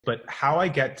But how I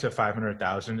get to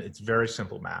 500,000, it's very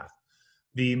simple math.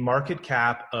 The market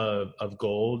cap of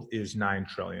gold is 9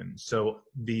 trillion. So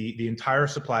the entire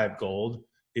supply of gold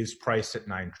is priced at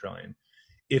 9 trillion.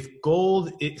 If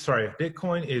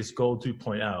Bitcoin is gold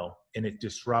 2.0 and it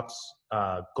disrupts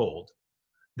gold,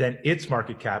 then its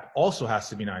market cap also has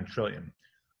to be 9 trillion.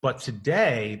 But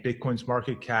today, Bitcoin's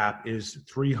market cap is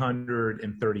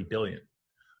 330 billion.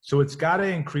 So it's got to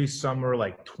increase somewhere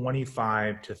like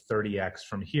 25 to 30x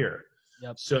from here.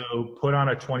 Yep. So put on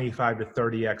a 25 to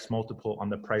 30x multiple on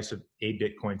the price of a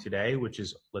Bitcoin today, which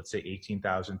is, let's say,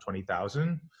 18,000,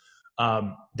 20,000.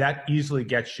 That easily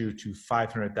gets you to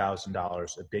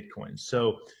 $500,000 a Bitcoin.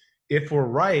 So if we're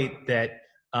right that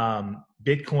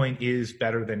Bitcoin is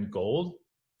better than gold,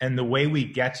 and the way we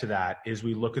get to that is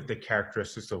we look at the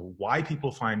characteristics of why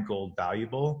people find gold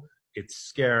valuable. It's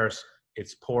scarce,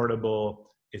 it's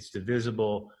portable, it's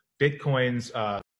divisible. Bitcoin's